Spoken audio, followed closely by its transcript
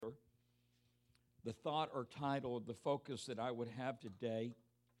The thought or title of the focus that I would have today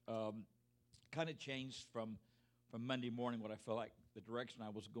kind of changed from Monday morning, what I felt like the direction I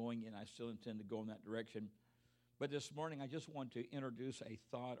was going in. I still intend to go in that direction. But this morning, I just want to introduce a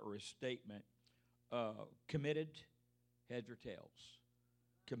thought or a statement. Committed, heads or tails.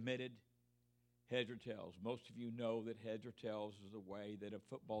 Committed, heads or tails. Most of you know that heads or tails is the way that a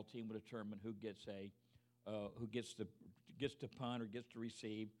football team will determine who gets to punt or gets to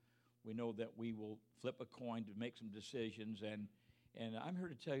receive. We know that we will flip a coin to make some decisions, and I'm here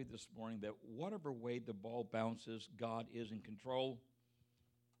to tell you this morning that whatever way the ball bounces, God is in control.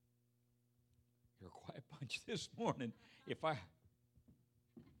 You're a quiet bunch this morning.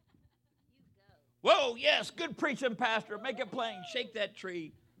 Whoa, yes, good preaching, Pastor. Make it plain. Shake that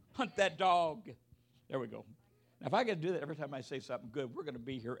tree. Hunt that dog. There we go. Now, if I could do that every time I say something good, we're going to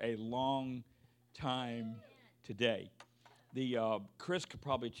be here a long time today. Chris could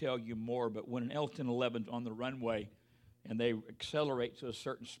probably tell you more, but when an L-1011's on the runway and they accelerate to a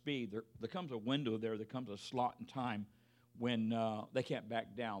certain speed, there comes a window there comes a slot in time when they can't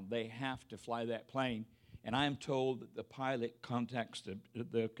back down. They have to fly that plane. And I am told that the pilot contacts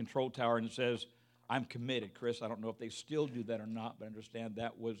the control tower and says, "I'm committed." Chris, I don't know if they still do that or not, but I understand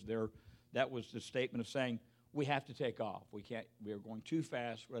that was the statement of saying, we have to take off. We are going too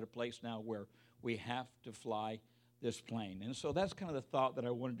fast. We're at a place now where we have to fly this plane. And so that's kind of the thought that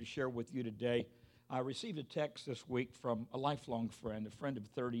I wanted to share with you today. I received a text this week from a lifelong friend, a friend of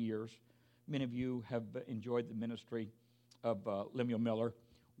 30 years. Many of you have enjoyed the ministry of Lemuel Miller.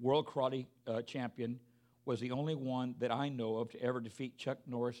 World Karate champion, was the only one that I know of to ever defeat Chuck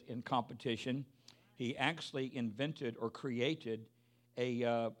Norris in competition. He actually invented or created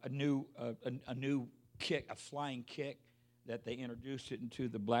a new kick, a flying kick, that they introduced it into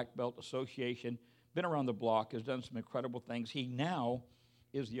the Black Belt Association. Been around the block, has done some incredible things. He now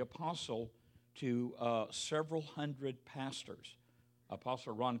is the apostle to several hundred pastors.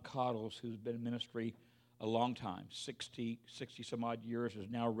 Apostle Ron Cottles, who's been in ministry a long time, 60 some odd years, is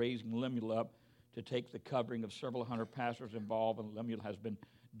now raising Lemuel up to take the covering of several hundred pastors involved, and Lemuel has been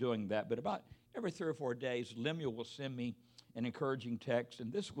doing that. But about every 3 or 4 days, Lemuel will send me an encouraging text,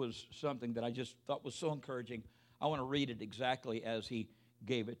 and this was something that I just thought was so encouraging. I want to read it exactly as he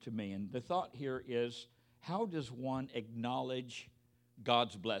gave it to me. And the thought here is, how does one acknowledge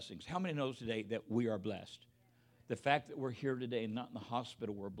God's blessings? How many knows today that we are blessed? The fact that we're here today and not in the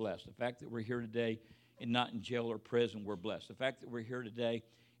hospital, we're blessed. The fact that we're here today and not in jail or prison, we're blessed. The fact that we're here today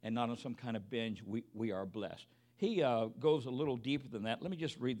and not on some kind of binge, we are blessed. He goes a little deeper than that. Let me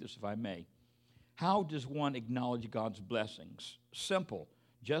just read this if I may. How does one acknowledge God's blessings? Simple.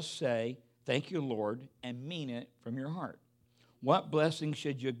 Just say, "Thank you, Lord," and mean it from your heart. What blessings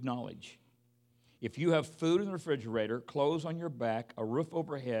should you acknowledge? If you have food in the refrigerator, clothes on your back, a roof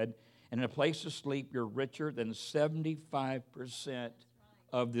overhead, and a place to sleep, you're richer than 75%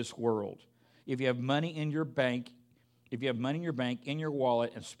 of this world. If you have money in your bank, in your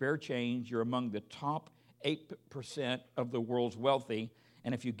wallet, and spare change, you're among the top 8% of the world's wealthy.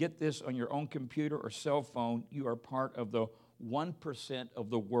 And if you get this on your own computer or cell phone, you are part of the 1%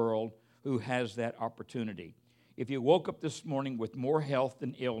 of the world who has that opportunity. If you woke up this morning with more health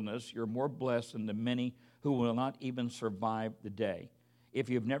than illness, you're more blessed than the many who will not even survive the day. If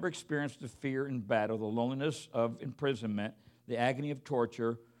you've never experienced the fear and battle, the loneliness of imprisonment, the agony of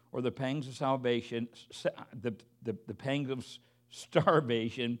torture, or the pangs of salvation, the pangs of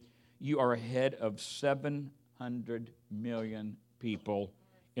starvation, you are ahead of 700 million people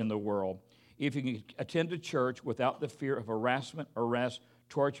in the world. If you can attend a church without the fear of harassment, arrest,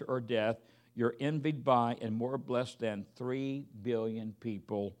 torture, or death, you're envied by and more blessed than 3 billion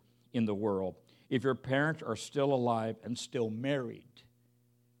people in the world. If your parents are still alive and still married,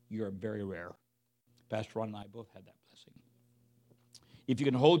 you are very rare. Pastor Ron and I both had that blessing. If you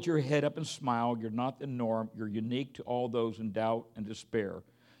can hold your head up and smile, you're not the norm. You're unique to all those in doubt and despair.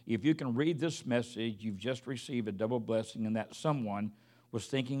 If you can read this message, you've just received a double blessing, and that someone was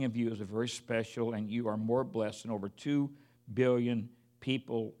thinking of you as a very special, and you are more blessed than over 2 billion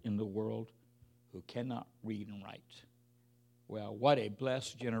people in the world who cannot read and write. Well, what a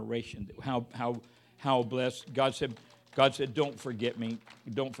blessed generation. How blessed. God said, don't forget me.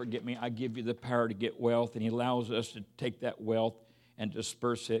 Don't forget me. I give you the power to get wealth, and he allows us to take that wealth and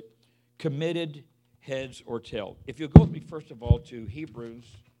disperse it. Committed, heads or tail. If you'll go with me, first of all, to Hebrews,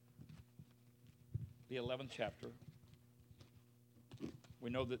 the 11th chapter. We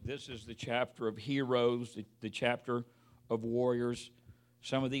know that this is the chapter of heroes, the chapter of warriors.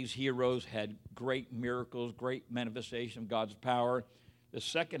 Some of these heroes had great miracles, great manifestation of God's power. The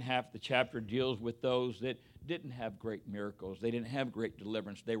second half of the chapter deals with those that didn't have great miracles. They didn't have great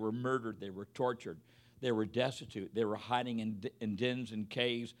deliverance. They were murdered. They were tortured. They were destitute. They were hiding in dens and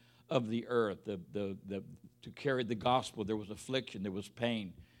caves of the earth. To carry the gospel, there was affliction. There was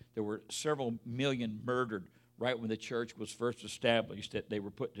pain. There were several million murdered right when the church was first established, that they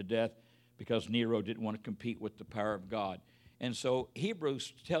were put to death because Nero didn't want to compete with the power of God. And so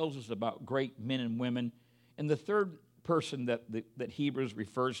Hebrews tells us about great men and women. And the third person that Hebrews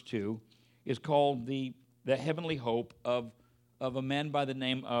refers to is called the heavenly hope of a man by the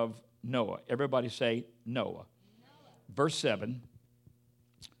name of Noah. Everybody say Noah. Verse 7,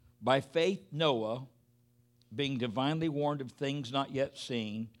 by faith Noah, being divinely warned of things not yet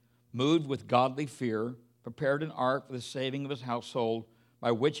seen, moved with godly fear, prepared an ark for the saving of his household,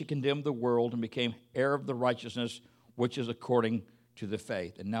 by which he condemned the world and became heir of the righteousness which is according to the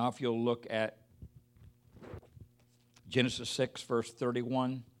faith. And now if you'll look at Genesis 6, verse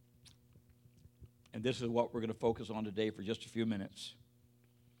 31, and this is what we're going to focus on today for just a few minutes.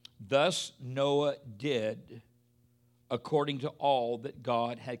 Thus Noah did according to all that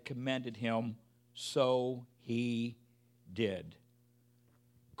God had commanded him, so he did.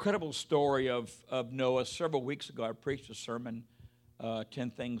 Incredible story of Noah. Several weeks ago, I preached a sermon,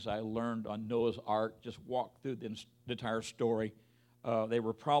 10 Things I Learned on Noah's Ark. Just walked through the entire story. They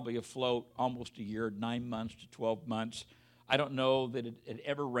were probably afloat almost a year, 9 months to 12 months. I don't know that it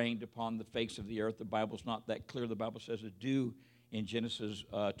ever rained upon the face of the earth. The Bible's not that clear. The Bible says a dew in Genesis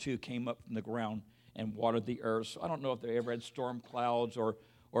 2 came up from the ground and watered the earth. So I don't know if they ever had storm clouds or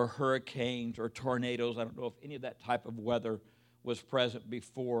hurricanes or tornadoes. I don't know if any of that type of weather was present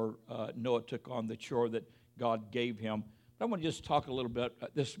before Noah took on the chore that God gave him. But I want to just talk a little bit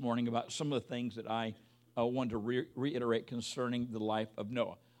this morning about some of the things that I wanted to reiterate concerning the life of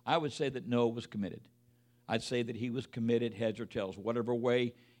Noah. I would say that Noah was committed. I'd say that he was committed, heads or tails, whatever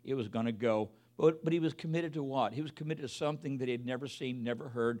way it was going to go. But he was committed to what? He was committed to something that he had never seen, never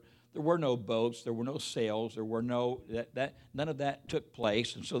heard. There were no boats. There were no sails. There were none of that took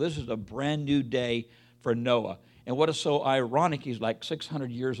place. And so this is a brand new day for Noah. And what is so ironic, he's like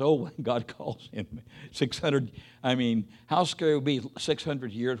 600 years old when God calls him. 600, I mean, how scary would it be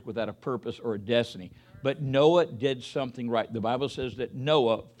 600 years without a purpose or a destiny? But Noah did something right. The Bible says that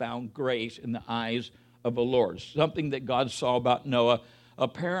Noah found grace in the eyes of the Lord. Something that God saw about Noah.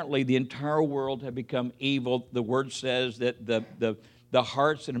 Apparently, the entire world had become evil. The word says that the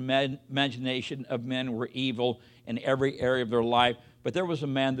hearts and imagination of men were evil in every area of their life. But there was a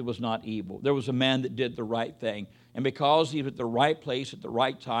man that was not evil. There was a man that did the right thing. And because he was at the right place at the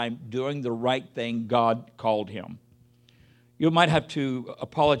right time, doing the right thing, God called him. You might have to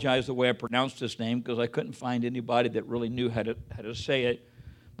apologize the way I pronounced his name because I couldn't find anybody that really knew how to say it.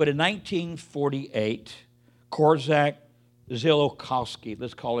 But in 1948, Korczak Ziolkowski,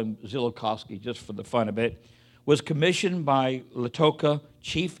 let's call him Ziolkowski just for the fun of it, was commissioned by Latoka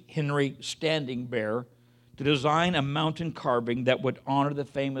Chief Henry Standing Bear to design a mountain carving that would honor the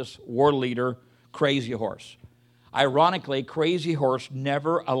famous war leader Crazy Horse. Ironically, Crazy Horse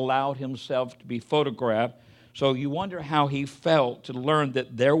never allowed himself to be photographed, so you wonder how he felt to learn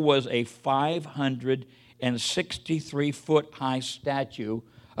that there was a 563-foot high statue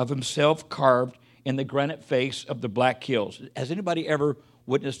of himself carved in the granite face of the Black Hills. Has anybody ever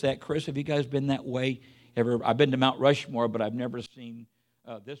witnessed that? Chris, have you guys been that way? I've been to Mount Rushmore, but I've never seen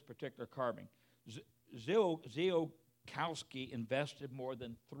this particular carving. Ziolkowski invested more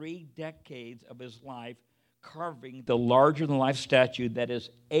than 3 decades of his life carving the larger-than-life statue that is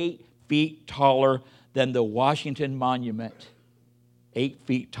 8 feet taller than the Washington Monument, 8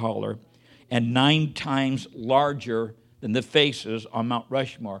 feet taller, and 9 times larger than the faces on Mount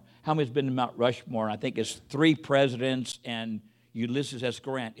Rushmore. How many's been to Mount Rushmore? I think it's 3 presidents and Ulysses S.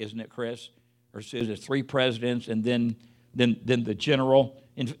 Grant, isn't it, Chris? Or is it 3 presidents and then the general?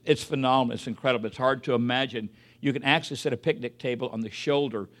 It's phenomenal. It's incredible. It's hard to imagine. You can actually set a picnic table on the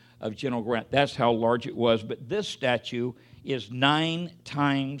shoulder of General Grant. That's how large it was. But this statue is 9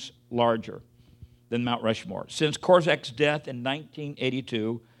 times larger than Mount Rushmore. Since Korczak's death in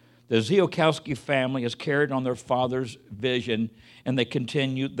 1982, the Ziolkowski family has carried on their father's vision, and they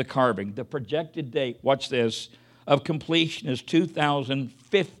continued the carving. The projected date, watch this, of completion is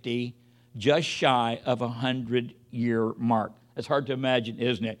 2050, just shy of a 100-year mark. It's hard to imagine,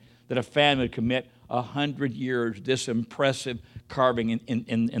 isn't it, that a family would commit 100 years, this impressive carving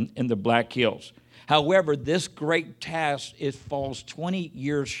in the Black Hills. However, this great task, it falls 20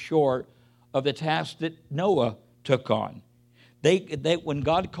 years short of the task that Noah took on. When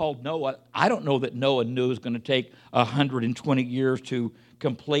God called Noah, I don't know that Noah knew it was going to take 120 years to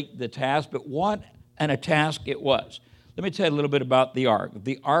complete the task, but what a task it was. Let me tell you a little bit about the ark.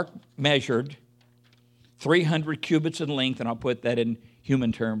 The ark measured 300 cubits in length, and I'll put that in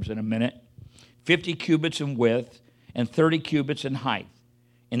human terms in a minute, 50 cubits in width, and 30 cubits in height.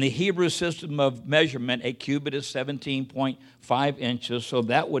 In the Hebrew system of measurement, a cubit is 17.5 inches, so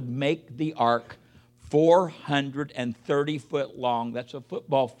that would make the ark 430 foot long. That's a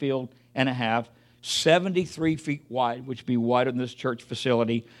football field and a half, 73 feet wide, which would be wider than this church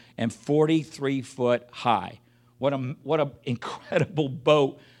facility, and 43 foot high. What an incredible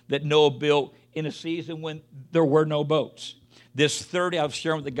boat that Noah built in a season when there were no boats. This 30, I was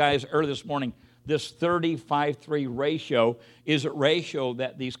sharing with the guys earlier this morning, this 35-3 ratio is a ratio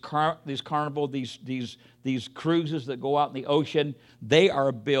that these Carnival, these cruises that go out in the ocean, they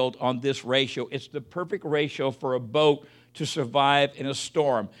are built on this ratio. It's the perfect ratio for a boat to survive in a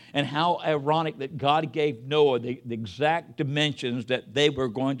storm. And how ironic that God gave Noah the exact dimensions that they were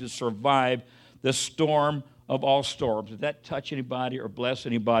going to survive the storm of all storms. Did that touch anybody or bless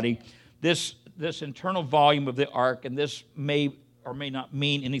anybody? This internal volume of the ark, and this may or may not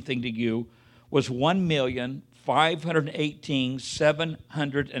mean anything to you, was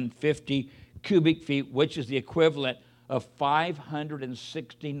 1,518,750 cubic feet, which is the equivalent of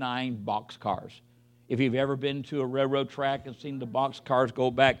 569 boxcars. If you've ever been to a railroad track and seen the boxcars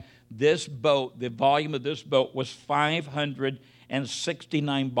go back, this boat, the volume of this boat was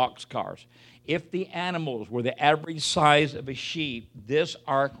 569 boxcars. If the animals were the average size of a sheep, this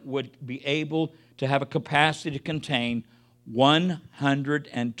ark would be able to have a capacity to contain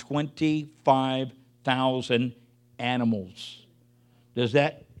 125,000 animals. Does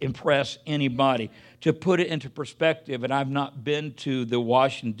that impress anybody? To put it into perspective, and I've not been to the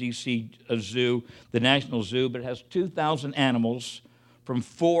Washington, D.C. Zoo, the National Zoo, but it has 2,000 animals from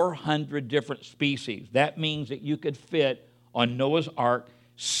 400 different species. That means that you could fit on Noah's Ark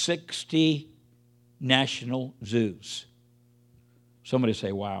 60 national zoos. Somebody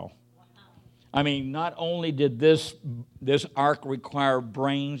say, wow. I mean, not only did this ark require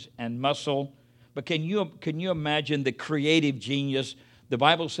brains and muscle, but can you imagine the creative genius? The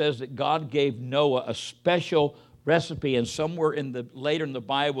Bible says that God gave Noah a special recipe, and somewhere later in the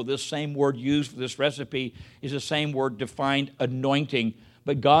Bible, this same word used for this recipe is the same word defined anointing.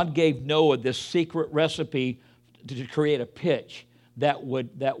 But God gave Noah this secret recipe to create a pitch that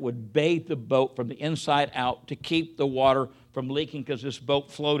would bathe the boat from the inside out to keep the water from leaking, because this boat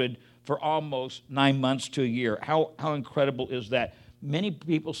floated for almost 9 months to a year. How incredible is that? Many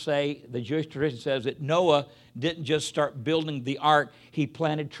people say, the Jewish tradition says, that Noah didn't just start building the ark, he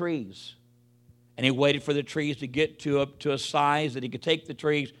planted trees. And he waited for the trees to get to a size that he could take the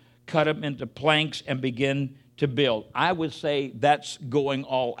trees, cut them into planks, and begin to build. I would say that's going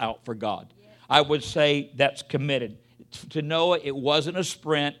all out for God. I would say that's committed. To Noah, it wasn't a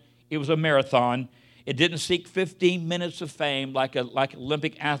sprint, it was a marathon. It didn't seek 15 minutes of fame like an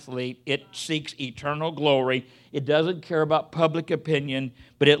Olympic athlete. It seeks eternal glory. It doesn't care about public opinion,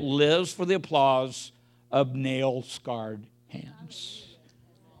 but it lives for the applause of nail-scarred hands.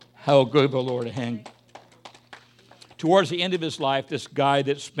 How good the Lord a hand. Towards the end of his life, this guy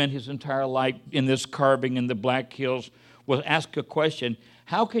that spent his entire life in this carving in the Black Hills was asked a question: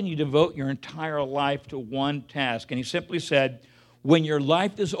 how can you devote your entire life to one task? And he simply said, when your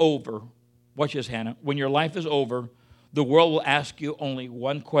life is over, watch this, Hannah. When your life is over, the world will ask you only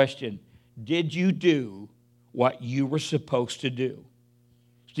one question: did you do what you were supposed to do?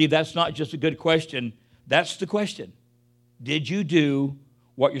 Steve, that's not just a good question. That's the question. Did you do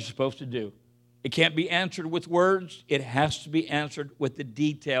what you're supposed to do? It can't be answered with words. It has to be answered with the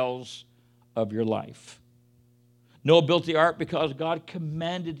details of your life. Noah built the ark because God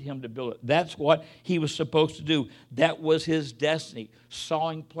commanded him to build it. That's what he was supposed to do. That was his destiny.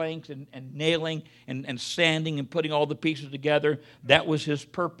 Sawing planks and nailing and sanding and putting all the pieces together, that was his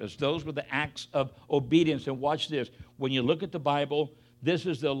purpose. Those were the acts of obedience. And watch this. When you look at the Bible, this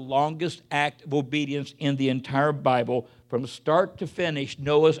is the longest act of obedience in the entire Bible. From start to finish,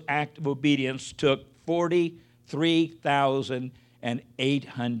 Noah's act of obedience took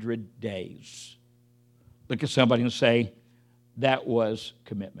 43,800 days. Look at somebody and say, that was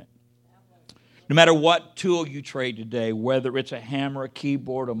commitment. No matter what tool you trade today, whether it's a hammer, a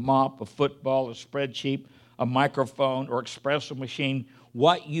keyboard, a mop, a football, a spreadsheet, a microphone, or espresso machine,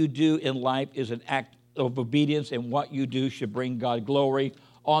 what you do in life is an act of obedience, and what you do should bring God glory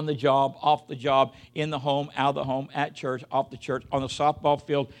on the job, off the job, in the home, out of the home, at church, off the church, on the softball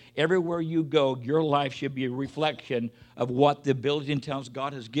field. Everywhere you go, your life should be a reflection of what the ability and talents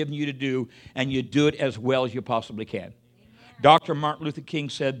God has given you to do, and you do it as well as you possibly can. Amen. Dr. Martin Luther King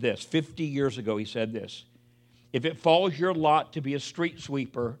said this. 50 years ago, he said this: if it falls your lot to be a street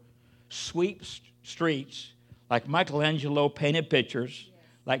sweeper, sweep streets like Michelangelo painted pictures,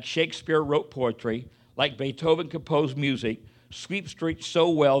 like Shakespeare wrote poetry, like Beethoven composed music, sweep streets so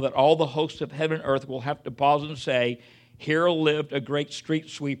well that all the hosts of heaven and earth will have to pause and say, here lived a great street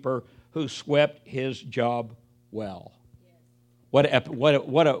sweeper who swept his job well. What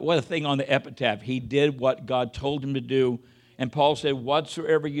a thing on the epitaph. He did what God told him to do. And Paul said,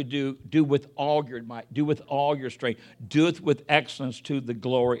 whatsoever you do, do with all your might, do with all your strength, do it with excellence to the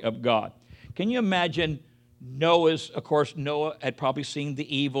glory of God. Can you imagine of course, Noah had probably seen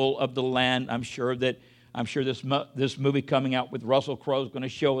the evil of the land. I'm sure this movie coming out with Russell Crowe is going to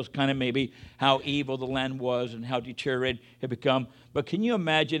show us kind of maybe how evil the land was and how deteriorated it had become. But can you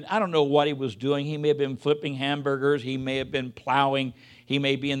imagine? I don't know what he was doing. He may have been flipping hamburgers. He may have been plowing. He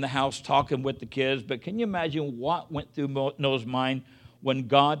may be in the house talking with the kids. But can you imagine what went through Noah's mind when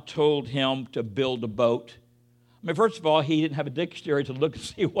God told him to build a boat? I mean, first of all, he didn't have a dictionary to look and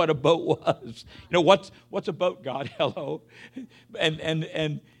see what a boat was. You know, what's a boat, God? Hello. And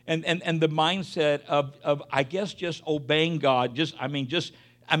the mindset of I guess just obeying God. He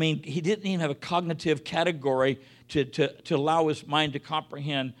didn't even have a cognitive category to allow his mind to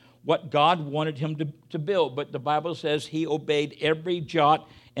comprehend what God wanted him to build. But the Bible says he obeyed every jot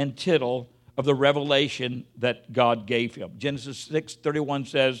and tittle of the revelation that God gave him. Genesis 6:31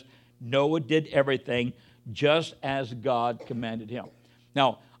 says, Noah did everything just as God commanded him.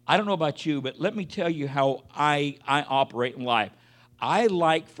 Now, I don't know about you, but let me tell you how I operate in life. I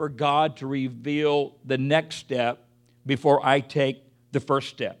like for God to reveal the next step before I take the first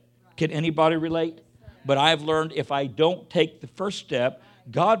step. Can anybody relate? But I've learned if I don't take the first step,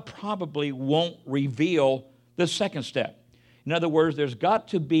 God probably won't reveal the second step. In other words, there's got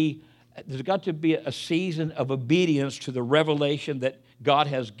to be a season of obedience to the revelation that God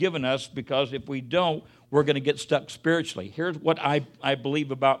has given us, because if we don't, we're going to get stuck spiritually. Here's what I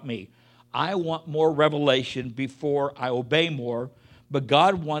believe about me. I want more revelation before I obey more, but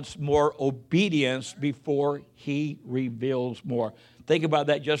God wants more obedience before he reveals more. Think about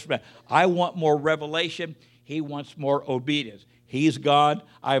that just for a minute. I want more revelation. He wants more obedience. He's God.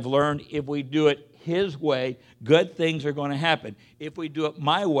 I've learned if we do it his way, good things are going to happen. If we do it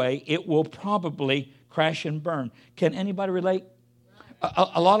my way, it will probably crash and burn. Can anybody relate?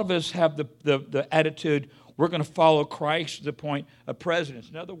 A lot of us have the attitude, we're going to follow Christ to the point of presidents.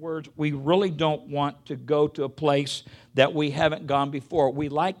 In other words, we really don't want to go to a place that we haven't gone before. We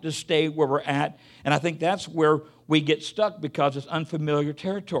like to stay where we're at, and I think that's where we get stuck because it's unfamiliar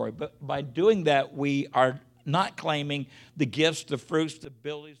territory. But by doing that, we are not claiming the gifts, the fruits, the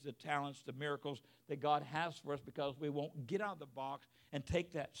abilities, the talents, the miracles that God has for us, because we won't get out of the box and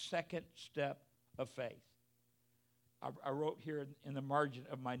take that second step of faith. I wrote here in the margin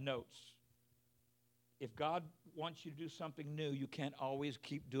of my notes, if God wants you to do something new, you can't always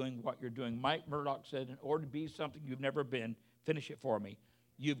keep doing what you're doing. Mike Murdoch said, in order to be something you've never been, finish it for me,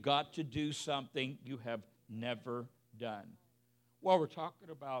 you've got to do something you have never done. Well, we're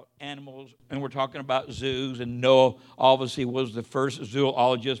talking about animals, and we're talking about zoos, and Noah obviously was the first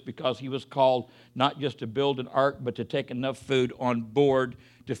zoologist because he was called not just to build an ark, but to take enough food on board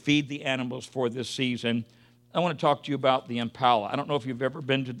to feed the animals for this season. I want to talk to you about the impala. I don't know if you've ever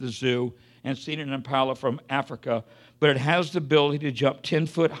been to the zoo and seen an impala from Africa, but it has the ability to jump 10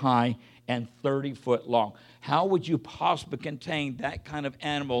 foot high and 30 foot long. How would you possibly contain that kind of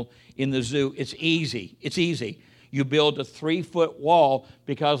animal in the zoo? It's easy. It's easy. You build a 3-foot wall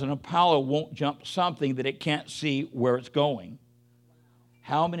because an impala won't jump something that it can't see where it's going.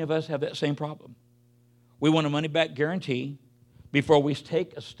 How many of us have that same problem? We want a money-back guarantee before we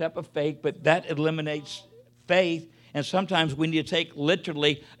take a step of faith, but that eliminates faith, and sometimes we need to take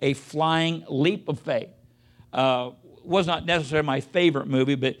literally a flying leap of faith. Was not necessarily my favorite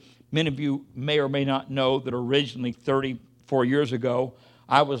movie, but many of you may or may not know that originally 34 years ago,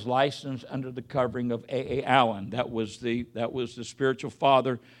 I was licensed under the covering of A.A. Allen. That was the spiritual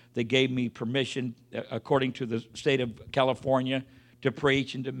father that gave me permission, according to the state of California, to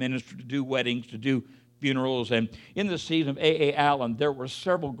preach and to minister, to do weddings, to do funerals. And in the season of A.A. Allen, there were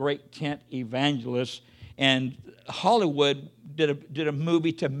several great tent evangelists, and Hollywood did a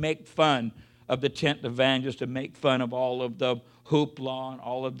movie to make fun of the tent evangelists, to make fun of all of the hoopla and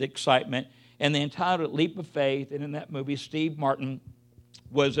all of the excitement. And they entitled it Leap of Faith. And in that movie, Steve Martin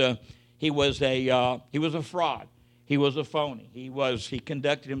was a fraud. He was a phony. He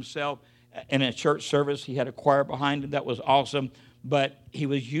conducted himself in a church service. He had a choir behind him that was awesome, but he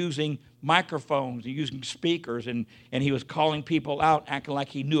was using microphones and using speakers, and he was calling people out, acting like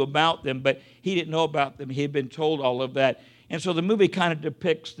he knew about them, but he didn't know about them. He had been told all of that. And so the movie kind of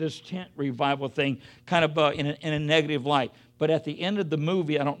depicts this tent revival thing kind of in a negative light. But at the end of the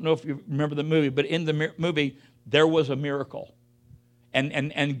movie, I don't know if you remember the movie, but in the movie, there was a miracle.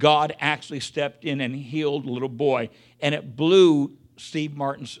 And God actually stepped in and healed a little boy. And it blew Steve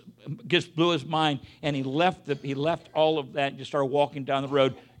Martin's, just blew his mind, and he left all of that and just started walking down the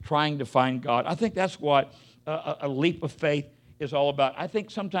road trying to find God. I think that's what a leap of faith is all about. I think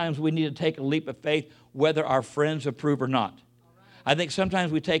sometimes we need to take a leap of faith whether our friends approve or not. I think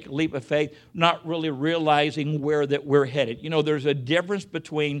sometimes we take a leap of faith not really realizing where that we're headed. You know, there's a difference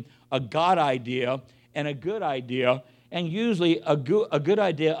between a God idea and a good idea, and usually a good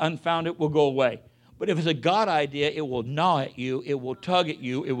idea unfounded will go away. But if it's a God idea, it will gnaw at you, it will tug at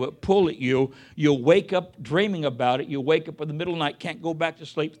you, it will pull at you. You'll wake up dreaming about it. You'll wake up in the middle of the night, can't go back to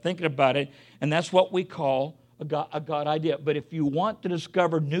sleep thinking about it, and that's what we call a God idea. But if you want to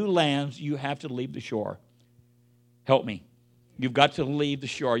discover new lands, you have to leave the shore. Help me. You've got to leave the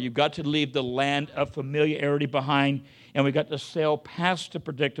shore. You've got to leave the land of familiarity behind, and we've got to sail past the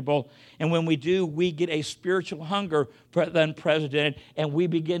predictable. And when we do, we get a spiritual hunger for the unprecedented, and we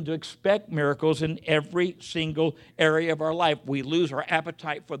begin to expect miracles in every single area of our life. We lose our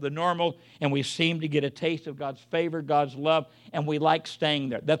appetite for the normal, and we seem to get a taste of God's favor, God's love, and we like staying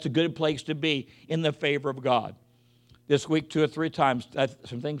there. That's a good place to be, in the favor of God. This week, 2 or 3 times,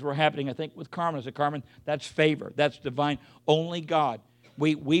 some things were happening, I think, with Carmen. I said, Carmen, that's favor. That's divine. Only God.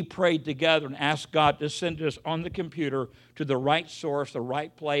 We prayed together and asked God to send us on the computer to the right source, the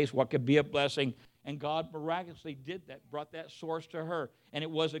right place, what could be a blessing. And God miraculously did that, brought that source to her. And it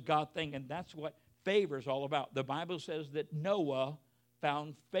was a God thing. And that's what favor is all about. The Bible says that Noah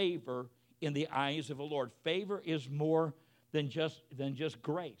found favor in the eyes of the Lord. Favor is more than just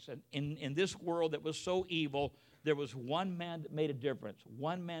grace. And in this world that was so evil, there was one man that made a difference.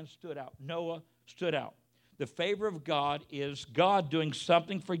 One man stood out. Noah stood out. The favor of God is God doing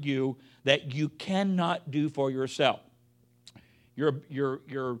something for you that you cannot do for yourself. Your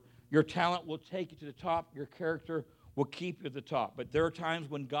talent will take you to the top. Your character will keep you at the top. But there are times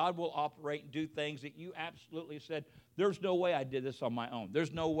when God will operate and do things that you absolutely said, there's no way I did this on my own.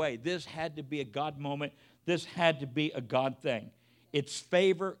 There's no way. This had to be a God moment. This had to be a God thing. It's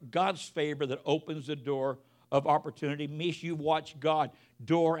favor, God's favor, that opens the door of opportunity. Mish, you've watched God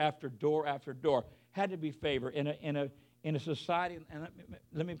door after door after door. Had to be favor in a society, and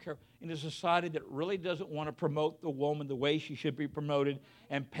let me be careful, in a society that really doesn't want to promote the woman the way she should be promoted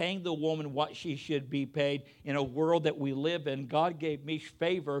and paying the woman what she should be paid. In a world that we live in, God gave Mish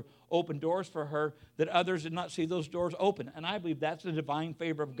favor, open doors for her that others did not see those doors open. And I believe that's the divine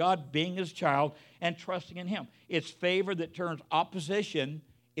favor of God, being his child and trusting in him. It's favor that turns opposition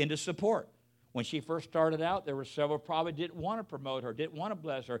into support. When she first started out, there were several probably didn't want to promote her, didn't want to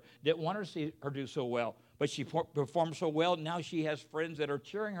bless her, didn't want to see her do so well. But she performed so well, now she has friends that are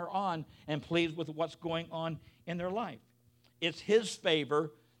cheering her on and pleased with what's going on in their life. It's his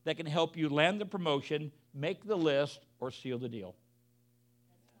favor that can help you land the promotion, make the list, or seal the deal.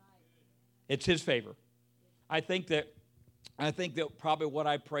 It's his favor. I think that probably what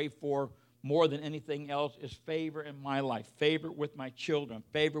I pray for more than anything else is favor in my life, favor with my children,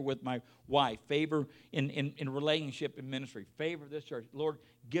 favor with my wife, favor in relationship and ministry, favor of this church. Lord,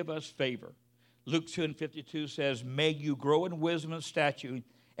 give us favor. Luke 2:52 says, may you grow in wisdom and stature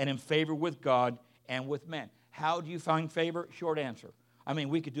and in favor with God and with men. How do you find favor? Short answer. I mean,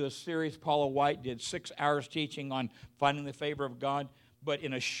 we could do a series. Paula White did 6 hours teaching on finding the favor of God. But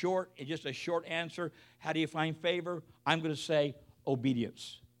in just a short answer, how do you find favor? I'm going to say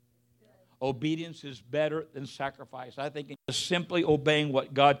obedience. Obedience is better than sacrifice. I think it's simply obeying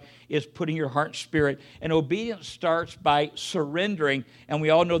what God is putting in your heart and spirit. And obedience starts by surrendering. And we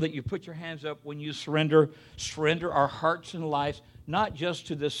all know that you put your hands up when you surrender our hearts and lives, not just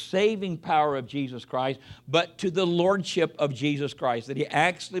to the saving power of Jesus Christ, but to the lordship of Jesus Christ, that he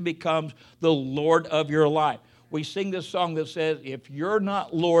actually becomes the Lord of your life. We sing this song that says, if you're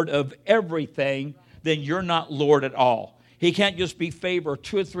not Lord of everything, then you're not Lord at all. He can't just be favor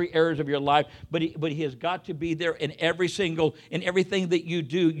 2 or 3 areas of your life, but he has got to be there in everything that you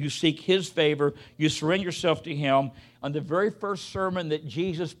do. You seek his favor. You surrender yourself to him. On the very first sermon that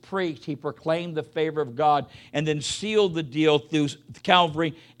Jesus preached, he proclaimed the favor of God and then sealed the deal through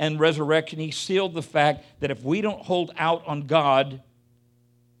Calvary and resurrection. He sealed the fact that if we don't hold out on God,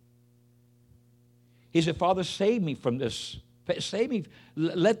 he said, Father, save me from this. Save me.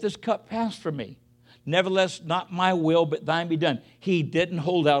 Let this cup pass from me. Nevertheless, not my will, but thine be done. He didn't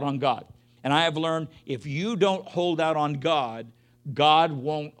hold out on God. And I have learned if you don't hold out on God, God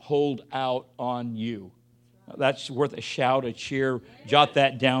won't hold out on you. That's worth a shout, a cheer. Jot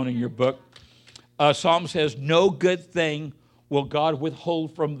that down in your book. Psalm says, no good thing will God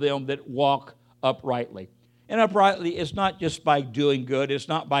withhold from them that walk uprightly. And uprightly is not just by doing good. It's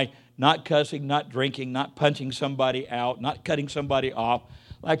not by not cussing, not drinking, not punching somebody out, not cutting somebody off.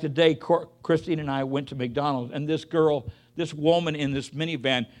 Like today, Christine and I went to McDonald's, and this woman in this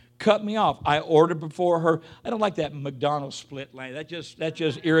minivan cut me off. I ordered before her. I don't like that McDonald's split lane. That's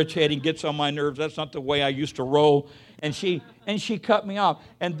just irritating, gets on my nerves. That's not the way I used to roll. And she cut me off.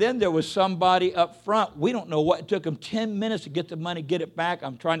 And then there was somebody up front. We don't know what. It took them 10 minutes to get the money, get it back.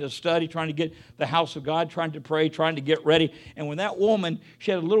 I'm trying to study, trying to get the house of God, trying to pray, trying to get ready. And when that woman,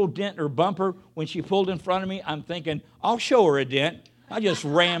 she had a little dent in her bumper. When she pulled in front of me, I'm thinking, I'll show her a dent. I'll just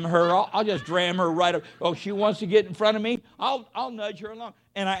ram her. I'll just ram her right up. Oh, she wants to get in front of me? I'll nudge her along.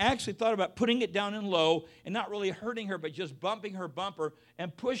 And I actually thought about putting it down in low and not really hurting her, but just bumping her bumper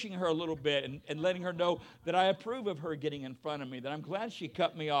and pushing her a little bit and letting her know that I approve of her getting in front of me, that I'm glad she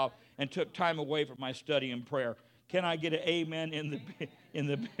cut me off and took time away from my study and prayer. Can I get an amen in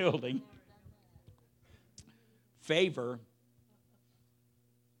the building? Favor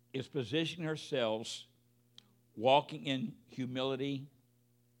is positioning ourselves walking in humility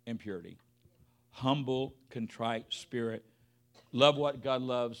and purity. Humble, contrite spirit. Love what God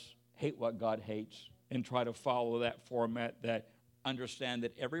loves, hate what God hates, and try to follow that format that understand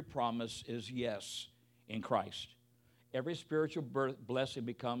that every promise is yes in Christ. Every spiritual blessing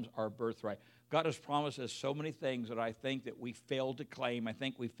becomes our birthright. God has promised us so many things that I think that we failed to claim. I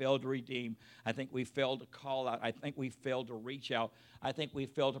think we failed to redeem. I think we failed to call out. I think we failed to reach out. I think we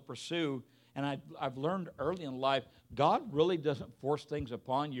failed to pursue. And I've learned early in life, God really doesn't force things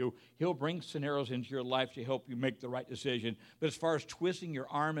upon you. He'll bring scenarios into your life to help you make the right decision. But as far as twisting your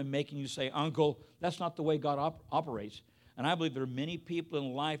arm and making you say, Uncle, that's not the way God operates. And I believe there are many people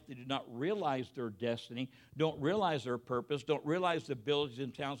in life that do not realize their destiny, don't realize their purpose, don't realize the abilities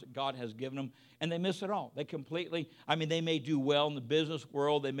and talents that God has given them, and they miss it all. They completely, they may do well in the business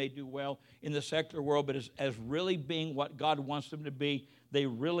world, they may do well in the secular world, but as really being what God wants them to be, they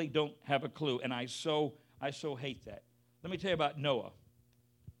really don't have a clue. And I so hate that. Let me tell you about Noah.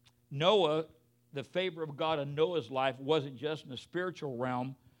 Noah, the favor of God in Noah's life wasn't just in the spiritual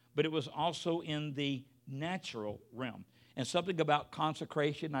realm, but it was also in the natural realm. And something about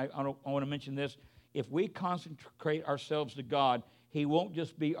consecration, I want to mention this. If we consecrate ourselves to God, He won't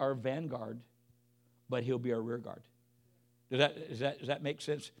just be our vanguard, but He'll be our rear guard. Does that make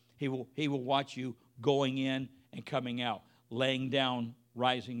sense? He will watch you going in and coming out, laying down,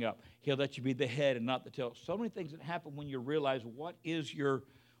 rising up. He'll let you be the head and not the tail. So many things that happen when you realize what is your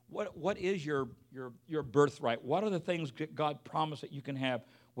birthright. What are the things that God promised that you can have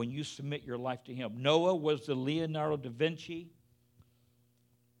when you submit your life to Him? Noah was the Leonardo da Vinci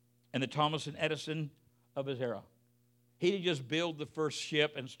and the Thomas and Edison of his era. He didn't just build the first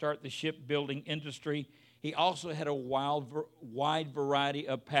ship and start the shipbuilding industry. He also had a wide variety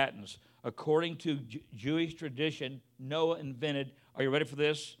of patents. According to Jewish tradition, Noah invented, are you ready for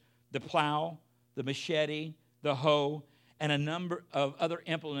this? The plow, the machete, the hoe, and a number of other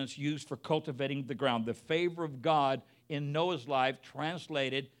implements used for cultivating the ground. The favor of God in Noah's life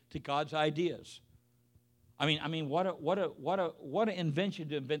translated to God's ideas. What an invention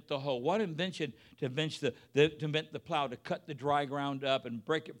to invent the hoe. What an invention to invent the plow, to cut the dry ground up and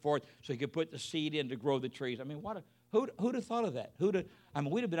break it forth so you could put the seed in to grow the trees. Who'd have thought of that?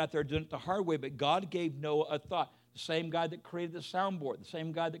 We'd have been out there doing it the hard way, but God gave Noah a thought. The same guy that created the soundboard, the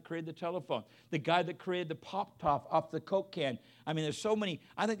same guy that created the telephone, the guy that created the pop top off the Coke can. There's so many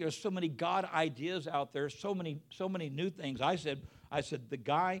God ideas out there, so many new things. I said, the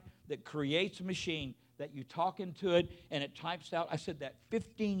guy that creates a machine that you talk into it and it types out. I said that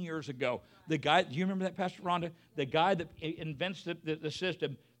 15 years ago. The guy, do you remember that, Pastor Rhonda? The guy that invents the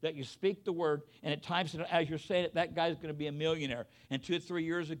system that you speak the word and it types it as you're saying it, that guy's going to be a millionaire. And 2 or 3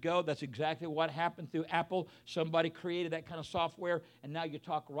 years ago, that's exactly what happened through Apple. Somebody created that kind of software, and now you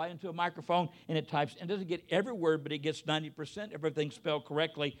talk right into a microphone and it types. And it doesn't get every word, but it gets 90%, everything spelled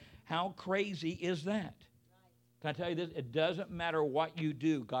correctly. How crazy is that? Can I tell you this? It doesn't matter what you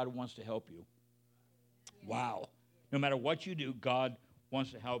do, God wants to help you. Wow. No matter what you do, God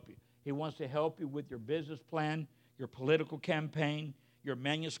wants to help you. He wants to help you with your business plan, your political campaign, your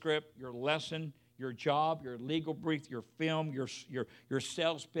manuscript, your lesson, your job, your legal brief, your film, your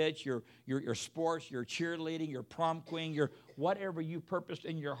sales pitch, your sports, your cheerleading, your prom queen, your whatever you purposed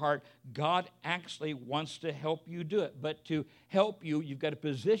in your heart. God actually wants to help you do it. But to help you, you've got to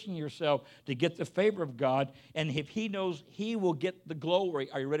position yourself to get the favor of God. And if He knows He will get the glory,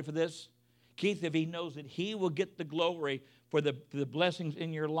 are you ready for this? Keith, if He knows that He will get the glory for the blessings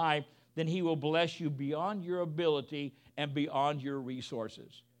in your life, then He will bless you beyond your ability and beyond your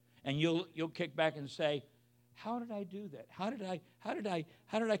resources. And you'll kick back and say, how did I do that? How did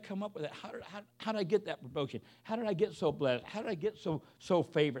I come up with that? How did I get that promotion? How did I get so blessed? How did I get so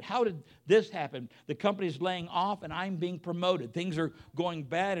favored? How did this happen? The company's laying off and I'm being promoted. Things are going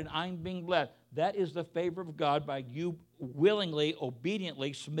bad and I'm being blessed. That is the favor of God by you willingly,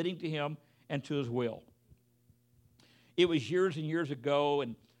 obediently submitting to Him and to His will. It was years and years ago,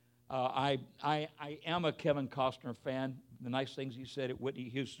 and I am a Kevin Costner fan. The nice things he said at Whitney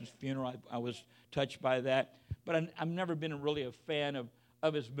Houston's funeral, I was touched by that. But I've never been really a fan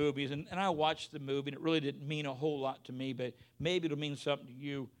of his movies. And I watched the movie, and it really didn't mean a whole lot to me, but maybe it'll mean something to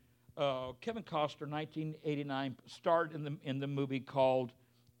you. Kevin Costner, 1989, starred in the movie called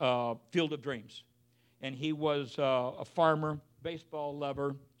Field of Dreams. And he was a farmer, baseball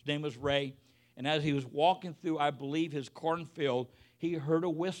lover. His name was Ray. And as he was walking through, I believe, his cornfield, he heard a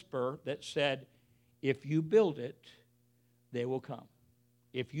whisper that said, if you build it, they will come.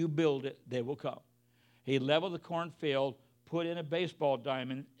 If you build it, they will come. He leveled the cornfield, put in a baseball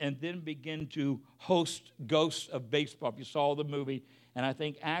diamond, and then began to host Ghosts of Baseball. If you saw the movie, and I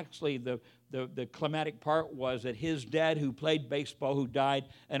think actually the climatic part was that his dad, who played baseball, who died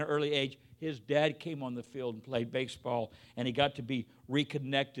at an early age, his dad came on the field and played baseball, and he got to be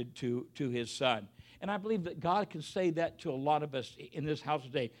reconnected to his son. And I believe that God can say that to a lot of us in this house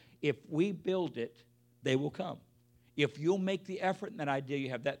today. If we build it, they will come. If you'll make the effort and that idea, you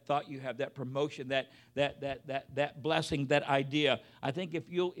have that thought, you have that promotion, that blessing, that idea. I think if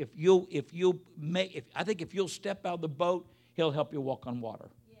you'll step out of the boat, He'll help you walk on water.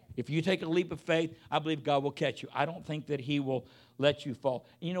 Yeah. If you take a leap of faith, I believe God will catch you. I don't think that He will let you fall.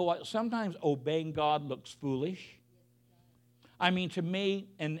 And you know what? Sometimes obeying God looks foolish. I mean, to me,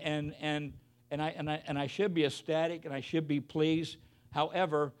 and I should be ecstatic and I should be pleased.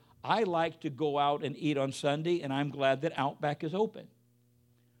 However, I like to go out and eat on Sunday, and I'm glad that Outback is open.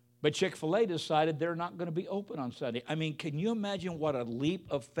 But Chick-fil-A decided they're not going to be open on Sunday. I mean, can you imagine what a leap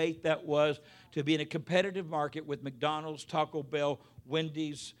of faith that was to be in a competitive market with McDonald's, Taco Bell,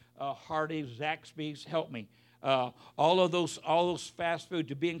 Wendy's, Hardee's, Zaxby's, help me. All those fast food,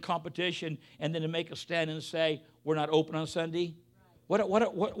 to be in competition and then to make a stand and say, we're not open on Sunday?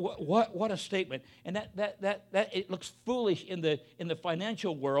 What a statement. And that it looks foolish in the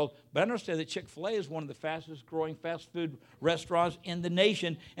financial world, but I understand that Chick-fil-A is one of the fastest growing fast food restaurants in the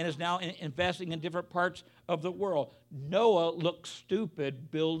nation and is now investing in different parts of the world. Noah looked stupid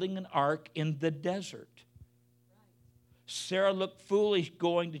building an ark in the desert. Sarah looked foolish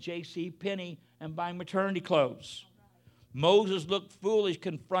going to J.C. Penney and buying maternity clothes. Moses looked foolish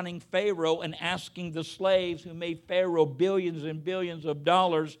confronting Pharaoh and asking the slaves who made Pharaoh billions and billions of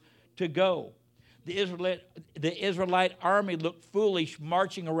dollars to go. The Israelite army looked foolish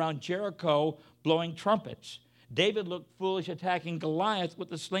marching around Jericho blowing trumpets. David looked foolish attacking Goliath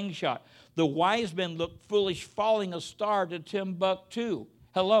with a slingshot. The wise men looked foolish falling a star to Timbuktu.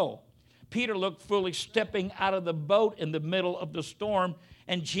 Hello. Peter looked foolish stepping out of the boat in the middle of the storm.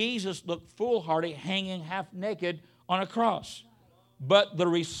 And Jesus looked foolhardy hanging half naked on a cross. But the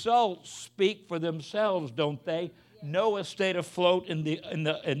results speak for themselves, don't they? Noah stayed afloat in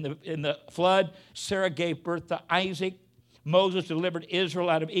the flood. Sarah gave birth to Isaac. Moses delivered Israel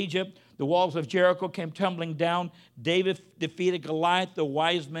out of Egypt. The walls of Jericho came tumbling down. David defeated Goliath. The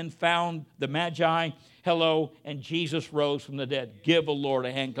wise men found the Magi. Hello, and Jesus rose from the dead. Give the Lord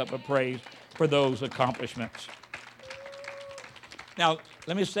a hand clap of praise for those accomplishments. Now,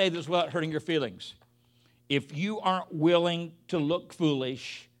 let me say this without hurting your feelings. If you aren't willing to look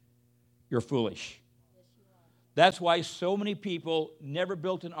foolish, you're foolish. That's why so many people never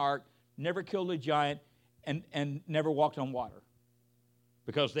built an ark, never killed a giant, and never walked on water.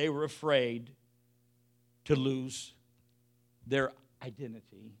 Because they were afraid to lose their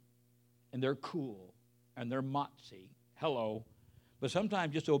identity and their cool and their moxie. Hello. But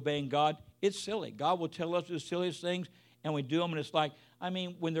sometimes just obeying God, it's silly. God will tell us the silliest things, and we do them, and it's like, I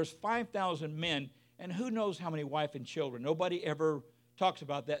mean, when there's 5,000 men, and who knows how many wife and children, nobody ever talks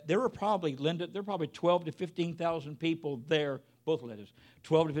about that. There were probably, Linda, 12 to 15,000 people there, both Lindas,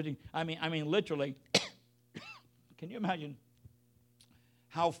 12 to 15. I mean, literally, can you imagine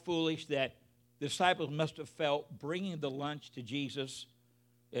how foolish that the disciples must have felt bringing the lunch to Jesus,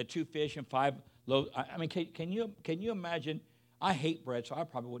 2 fish and 5 loaves. I mean, can you imagine? I hate bread, so I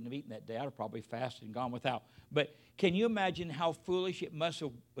probably wouldn't have eaten that day. I'd have probably fasted and gone without. But can you imagine how foolish it must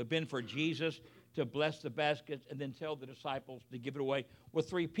have been for Jesus to bless the baskets and then tell the disciples to give it away? Well,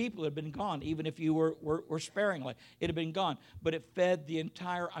 3 people had been gone, even if you were sparingly. It had been gone. But it fed the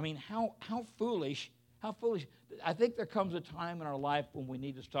entire, I mean, how foolish, how foolish. I think there comes a time in our life when we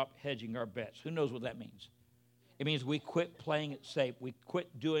need to stop hedging our bets. Who knows what that means? It means we quit playing it safe. We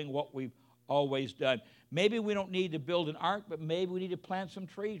quit doing what we've always done. Maybe we don't need to build an ark, but maybe we need to plant some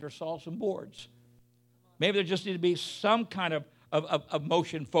trees or saw some boards. Maybe there just need to be some kind of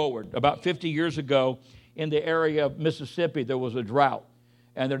motion forward. About 50 years ago, in the area of Mississippi, there was a drought,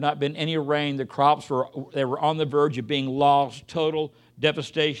 and there had not been any rain. The crops were on the verge of being lost, total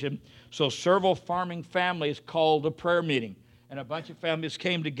devastation. So several farming families called a prayer meeting, and a bunch of families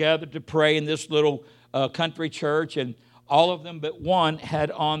came together to pray in this little country church, and all of them but one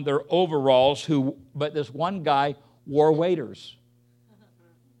had on their overalls, but this one guy wore waders.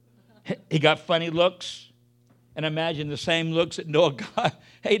 He got funny looks, and imagine the same looks that Noah got.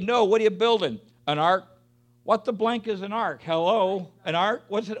 Hey, Noah, what are you building? An ark? What the blank is an ark? Hello? An ark?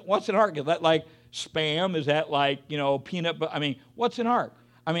 What's an ark? Is that like Spam? Is that like, peanut butter? I mean, what's an ark?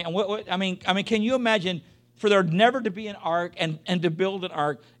 I mean, can you imagine for there never to be an ark and to build an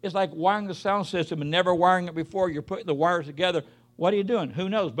ark? It's like wiring the sound system and never wiring it before. You're putting the wires together. What are you doing? Who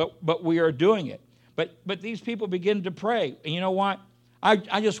knows? But we are doing it. But these people begin to pray. And you know what?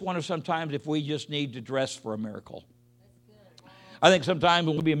 I just wonder sometimes if we just need to dress for a miracle. I think sometimes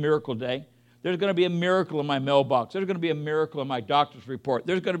it will be a miracle day. There's going to be a miracle in my mailbox. There's going to be a miracle in my doctor's report.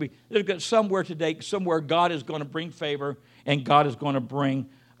 There's going to be somewhere today, somewhere God is going to bring favor and God is going to bring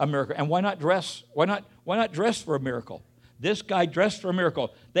a miracle. And why not dress? Why not dress for a miracle? This guy dressed for a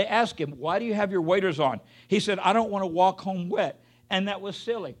miracle. They asked him, why do you have your waders on? He said, I don't want to walk home wet. And that was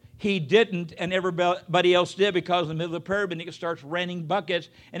silly. He didn't, and everybody else did, because in the middle of the prayer meeting it starts raining buckets,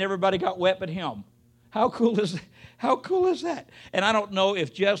 and everybody got wet but him. How cool is that? And I don't know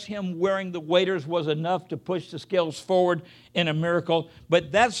if just him wearing the waders was enough to push the scales forward in a miracle,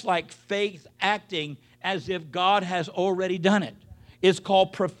 but that's like faith acting as if God has already done it. It's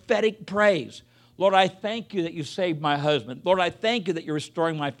called prophetic praise. Lord, I thank you that you saved my husband. Lord, I thank you that you're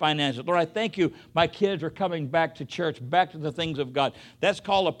restoring my finances. Lord, I thank you my kids are coming back to church, back to the things of God. That's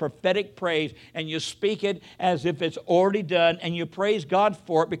called a prophetic praise, and you speak it as if it's already done, and you praise God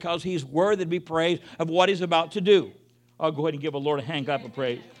for it because he's worthy to be praised of what he's about to do. I'll go ahead and give the Lord a hand clap of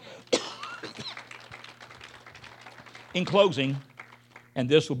praise. In closing, and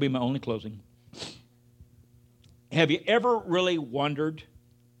this will be my only closing, have you ever really wondered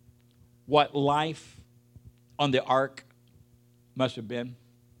what life on the ark must have been?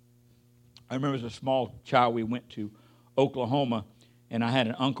 I remember as a small child, we went to Oklahoma, and I had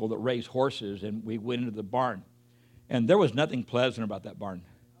an uncle that raised horses, and we went into the barn. And there was nothing pleasant about that barn.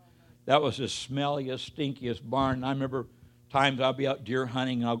 That was the smelliest, stinkiest barn. And I remember times I'll be out deer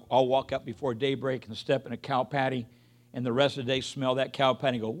hunting, and I'll walk up before daybreak and step in a cow patty, and the rest of the day smell that cow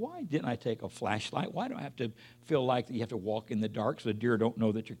patty and go, why didn't I take a flashlight? Why do I have to feel like that you have to walk in the dark so the deer don't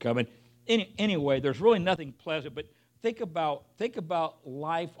know that you're coming? Anyway, there's really nothing pleasant, but think about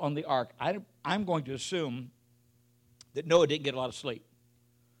life on the ark. I'm going to assume that Noah didn't get a lot of sleep.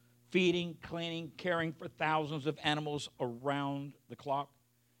 Feeding, cleaning, caring for thousands of animals around the clock.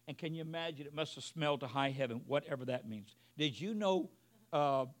 And can you imagine, it must have smelled to high heaven, whatever that means. Did you know,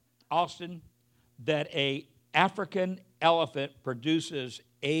 Austin, that a African elephant produces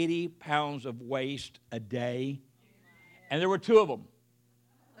 80 pounds of waste a day? And there were two of them.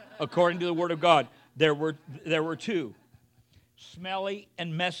 According to the Word of God, there were two, smelly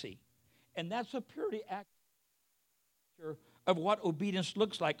and messy. And that's a purely accurate of what obedience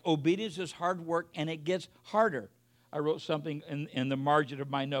looks like. Obedience is hard work, and it gets harder. I wrote something in the margin of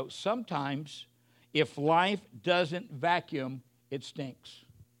my notes. Sometimes, if life doesn't vacuum, it stinks.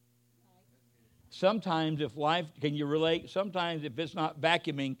 Sometimes if life, can you relate? Sometimes if it's not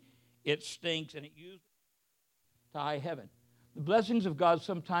vacuuming, it stinks, and it uses to high heaven. The blessings of God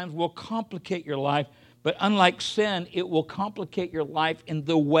sometimes will complicate your life, but unlike sin, it will complicate your life in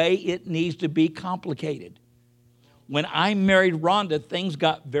the way it needs to be complicated. When I married Rhonda, things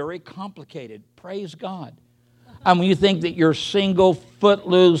got very complicated. Praise God. I mean, you think that you're single,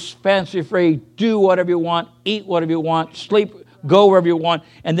 footloose, fancy-free, do whatever you want, eat whatever you want, sleep, go wherever you want,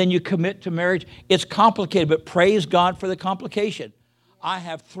 and then you commit to marriage. It's complicated, but praise God for the complication. I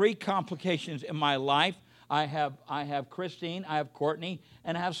have 3 complications in my life. I have Christine, I have Courtney,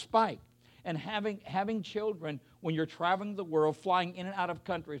 and I have Spike. And having children when you're traveling the world, flying in and out of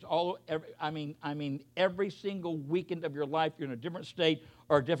countries, every single weekend of your life, you're in a different state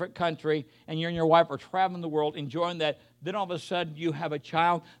or a different country, and you and your wife are traveling the world, enjoying that. Then all of a sudden you have a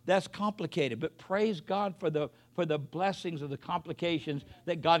child. That's complicated. But praise God for the blessings of the complications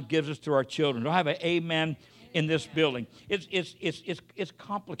that God gives us through our children. Do I have an amen in this building? It's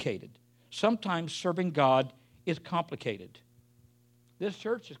complicated. Sometimes serving God is complicated. This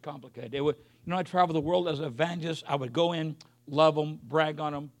church is complicated. I travel the world as an evangelist. I would go in, love them, brag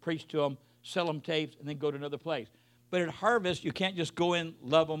on them, preach to them, sell them tapes, and then go to another place. But at Harvest, you can't just go in,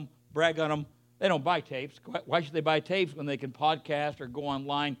 love them, brag on them. They don't buy tapes. Why should they buy tapes when they can podcast or go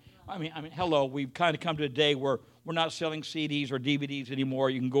online? I mean, hello, we've kind of come to a day where we're not selling CDs or DVDs anymore.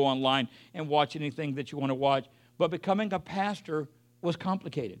 You can go online and watch anything that you want to watch. But becoming a pastor was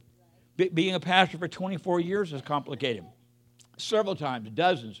complicated. Being a pastor for 24 years is complicated. Several times,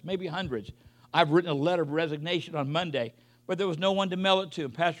 dozens, maybe hundreds. I've written a letter of resignation on Monday, but there was no one to mail it to.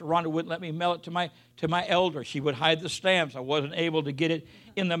 And Pastor Rhonda wouldn't let me mail it to my elder. She would hide the stamps. I wasn't able to get it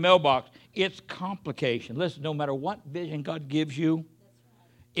in the mailbox. It's complication. Listen, no matter what vision God gives you,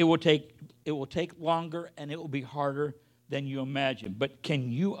 it will take longer and it will be harder than you imagine. But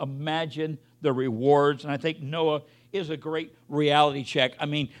can you imagine the rewards? And I think Noah is a great reality check. I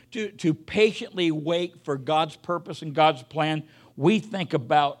mean, to patiently wait for God's purpose and God's plan, we think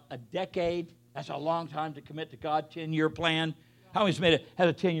about a decade. That's a long time to commit to God. 10-year plan. How many has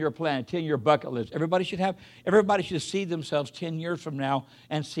a 10-year plan, a 10-year bucket list? Everybody should see themselves 10 years from now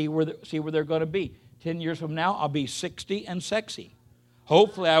and see where they're going to be. 10 years from now, I'll be 60 and sexy.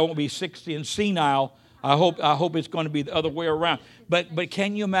 Hopefully, I won't be 60 and senile. I hope it's going to be the other way around. But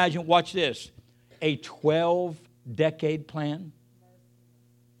can you imagine? Watch this: a 12-decade plan.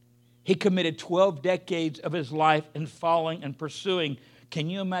 He committed 12 decades of his life in following and pursuing. Can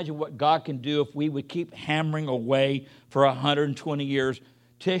you imagine what God can do if we would keep hammering away for 120 years?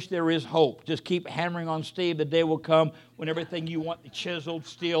 Tish, there is hope. Just keep hammering on Steve. The day will come when everything you want, the chiseled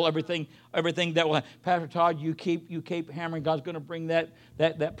steel, everything that will. Pastor Todd, you keep hammering. God's going to bring that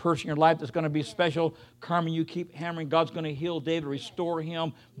person in your life that's going to be special. Carmen, you keep hammering. God's going to heal David, restore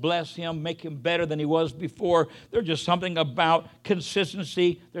him, bless him, make him better than he was before. There's just something about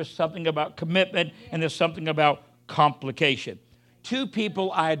consistency. There's something about commitment, and there's something about complication. Two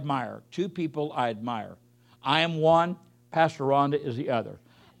people I admire. I am one. Pastor Rhonda is the other.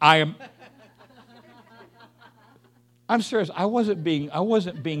 I'm serious. I wasn't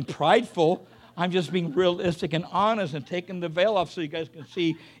being prideful. I'm just being realistic and honest and taking the veil off so you guys can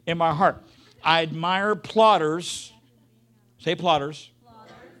see in my heart. I admire plotters. Say plotters.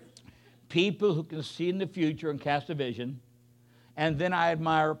 People who can see in the future and cast a vision. And then I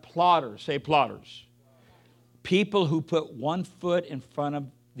admire plotters. Say plotters. People who put one foot in front of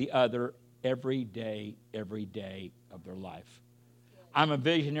the other every day of their life. I'm a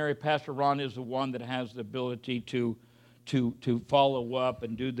visionary. Pastor Ron is the one that has the ability to follow up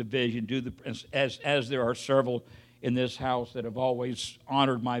and do the vision, as there are several in this house that have always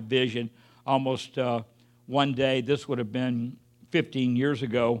honored my vision. Almost one day, this would have been 15 years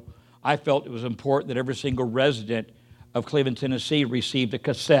ago, I felt it was important that every single resident of Cleveland, Tennessee received a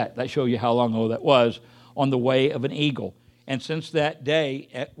cassette. That shows you how long ago that was, on the Way of an Eagle. And since that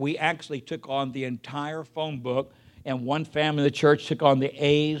day, we actually took on the entire phone book, and one family in the church took on the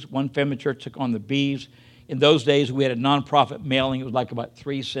A's, one family in the church took on the B's. In those days, we had a nonprofit mailing. It was like about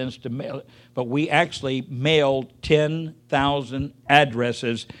 3 cents to mail it. But we actually mailed 10,000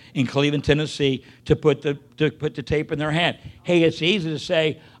 addresses in Cleveland, Tennessee to put the tape in their hand. Hey, it's easy to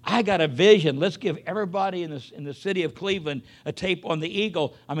say, I got a vision. Let's give everybody in the city of Cleveland a tape on the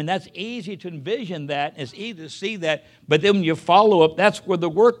Eagle. I mean, that's easy to envision that. It's easy to see that. But then when you follow up, that's where the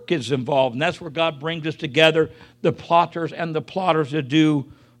work gets involved. And that's where God brings us together, the plotters and the plotters, to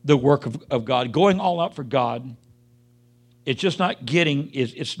do the work of God. Going all out for God, it's just not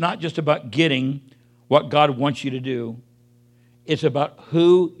it's not just about getting what God wants you to do. It's about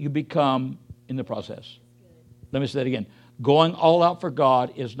who you become in the process. Let me say that again. Going all out for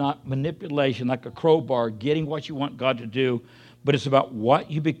God is not manipulation like a crowbar, getting what you want God to do, but it's about what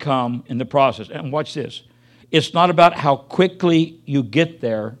you become in the process. And watch this. It's not about how quickly you get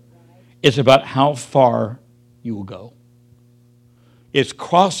there. It's about how far you will go. It's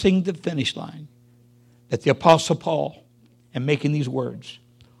crossing the finish line that the Apostle Paul, and making these words,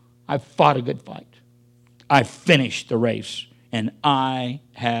 I've fought a good fight. I've finished the race, and I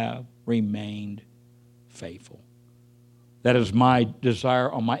have remained faithful. That is my desire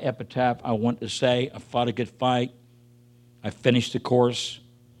on my epitaph. I want to say, I fought a good fight. I finished the course.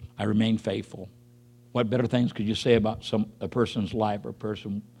 I remain faithful. What better things could you say about a person's life or a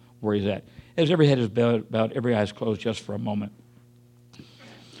person where he's at? As every head is bowed, every eye is closed just for a moment.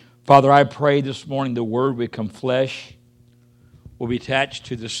 Father, I pray this morning the Word will become flesh, will be attached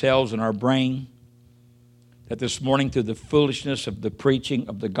to the cells in our brain, that this morning through the foolishness of the preaching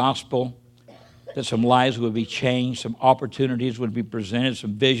of the gospel, that some lives would be changed, some opportunities would be presented,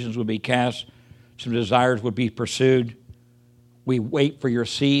 some visions would be cast, some desires would be pursued. We wait for your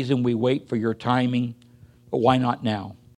season, we wait for your timing, but why not now?